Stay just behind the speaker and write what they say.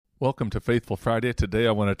Welcome to Faithful Friday. Today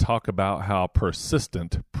I want to talk about how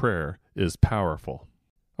persistent prayer is powerful.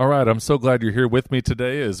 All right, I'm so glad you're here with me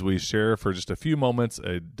today as we share for just a few moments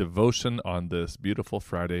a devotion on this beautiful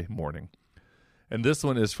Friday morning. And this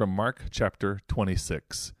one is from Mark chapter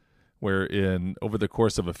 26, where over the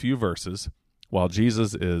course of a few verses, while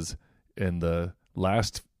Jesus is in the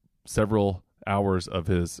last several hours of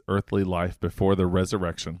his earthly life before the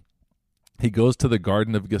resurrection, he goes to the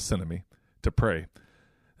Garden of Gethsemane to pray.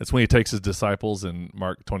 That's when he takes his disciples in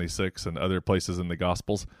Mark 26 and other places in the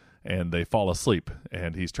Gospels, and they fall asleep,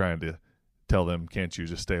 and he's trying to tell them, can't you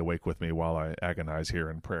just stay awake with me while I agonize here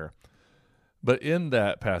in prayer? But in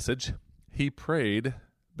that passage, he prayed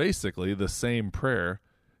basically the same prayer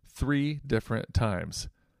 3 different times.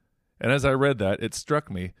 And as I read that, it struck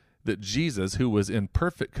me that Jesus, who was in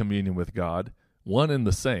perfect communion with God, one and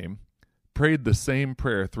the same, prayed the same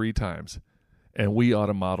prayer 3 times. And we ought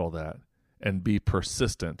to model that and be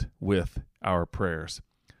persistent with our prayers.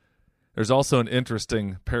 There's also an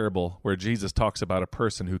interesting parable where Jesus talks about a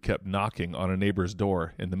person who kept knocking on a neighbor's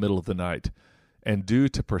door in the middle of the night, and due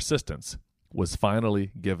to persistence, was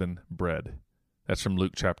finally given bread. That's from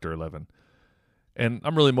Luke chapter 11. And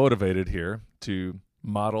I'm really motivated here to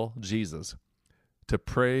model Jesus, to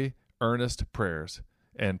pray earnest prayers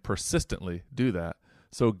and persistently do that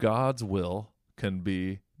so God's will can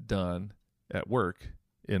be done at work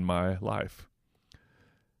in my life.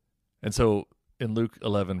 And so in Luke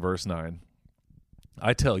 11, verse 9,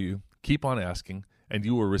 I tell you, keep on asking, and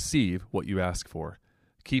you will receive what you ask for.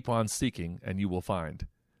 Keep on seeking, and you will find.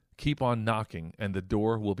 Keep on knocking, and the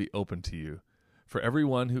door will be open to you. For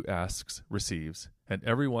everyone who asks receives, and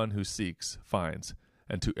everyone who seeks finds,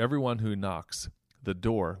 and to everyone who knocks, the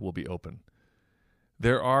door will be open.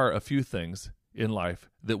 There are a few things in life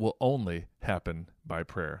that will only happen by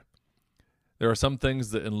prayer. There are some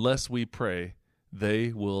things that unless we pray,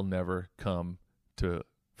 they will never come to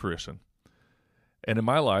fruition. And in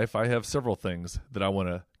my life, I have several things that I want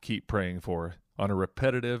to keep praying for on a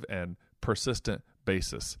repetitive and persistent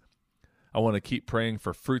basis. I want to keep praying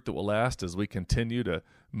for fruit that will last as we continue to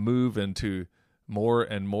move into more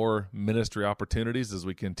and more ministry opportunities, as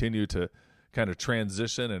we continue to kind of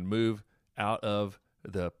transition and move out of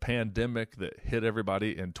the pandemic that hit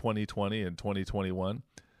everybody in 2020 and 2021.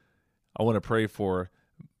 I want to pray for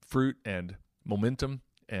fruit and momentum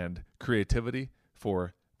and creativity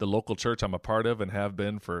for the local church I'm a part of and have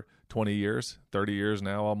been for 20 years, 30 years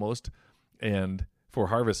now almost, and for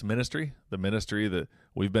Harvest Ministry, the ministry that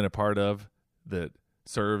we've been a part of that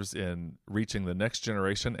serves in reaching the next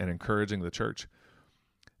generation and encouraging the church.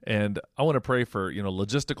 And I want to pray for,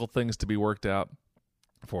 logistical things to be worked out,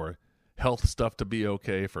 for health stuff to be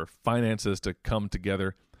okay, for finances to come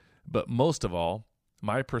together. But most of all,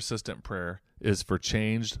 my persistent prayer is for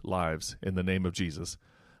changed lives in the name of Jesus.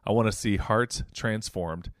 I want to see hearts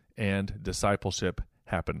transformed and discipleship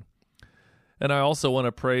happen. And I also want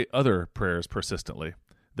to pray other prayers persistently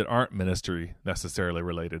that aren't ministry necessarily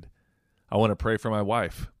related. I want to pray for my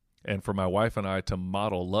wife and for my wife and I to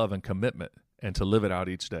model love and commitment and to live it out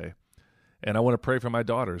each day. And I want to pray for my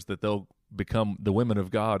daughters that they'll become the women of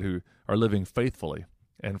God who are living faithfully,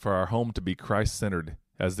 and for our home to be Christ-centered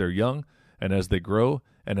as they're young and as they grow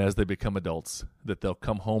and as they become adults, that they'll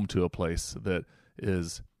come home to a place that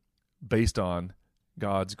is based on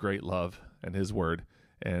God's great love and His Word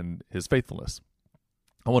and His faithfulness.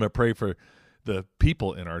 I want to pray for the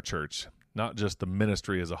people in our church, not just the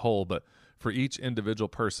ministry as a whole, but for each individual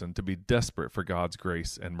person to be desperate for God's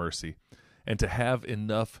grace and mercy, and to have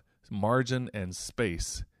enough margin and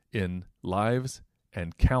space in lives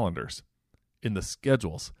and calendars, in the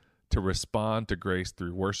schedules, to respond to grace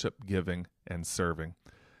through worship, giving, and serving.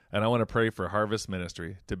 And I want to pray for Harvest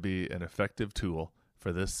Ministry to be an effective tool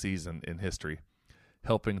for this season in history,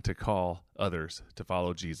 helping to call others to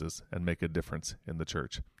follow Jesus and make a difference in the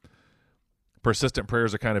church. Persistent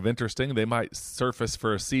prayers are kind of interesting. They might surface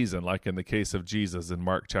for a season, like in the case of Jesus in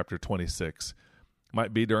Mark chapter 26.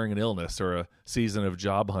 Might be during an illness or a season of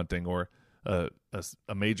job hunting or a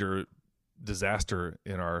major disaster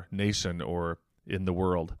in our nation or in the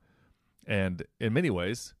world. And in many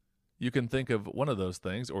ways, you can think of one of those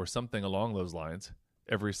things or something along those lines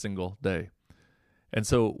every single day. And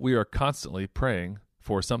so we are constantly praying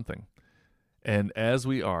for something. And as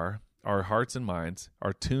we are, our hearts and minds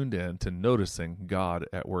are tuned in to noticing God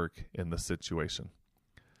at work in the situation.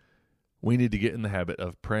 We need to get in the habit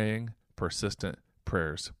of praying persistent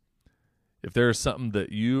prayers. If there is something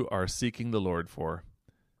that you are seeking the Lord for,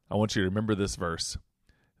 I want you to remember this verse,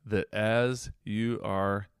 that as you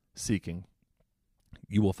are seeking,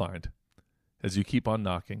 you will find. As you keep on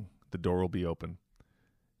knocking, the door will be open.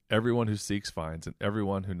 Everyone who seeks finds, and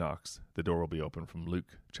everyone who knocks, the door will be open, from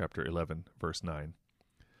Luke chapter 11, verse 9.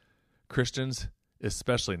 Christians,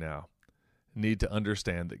 especially now, need to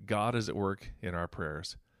understand that God is at work in our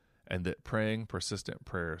prayers and that praying persistent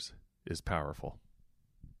prayers is powerful.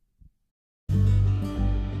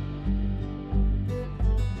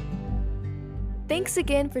 Thanks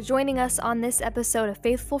again for joining us on this episode of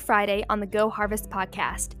Faithful Friday on the Go Harvest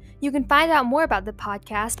podcast. You can find out more about the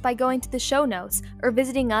podcast by going to the show notes or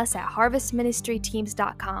visiting us at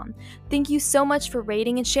harvestministryteams.com. Thank you so much for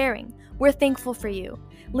rating and sharing. We're thankful for you.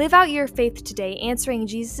 Live out your faith today, answering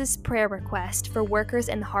Jesus' prayer request for workers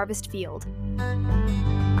in the harvest field.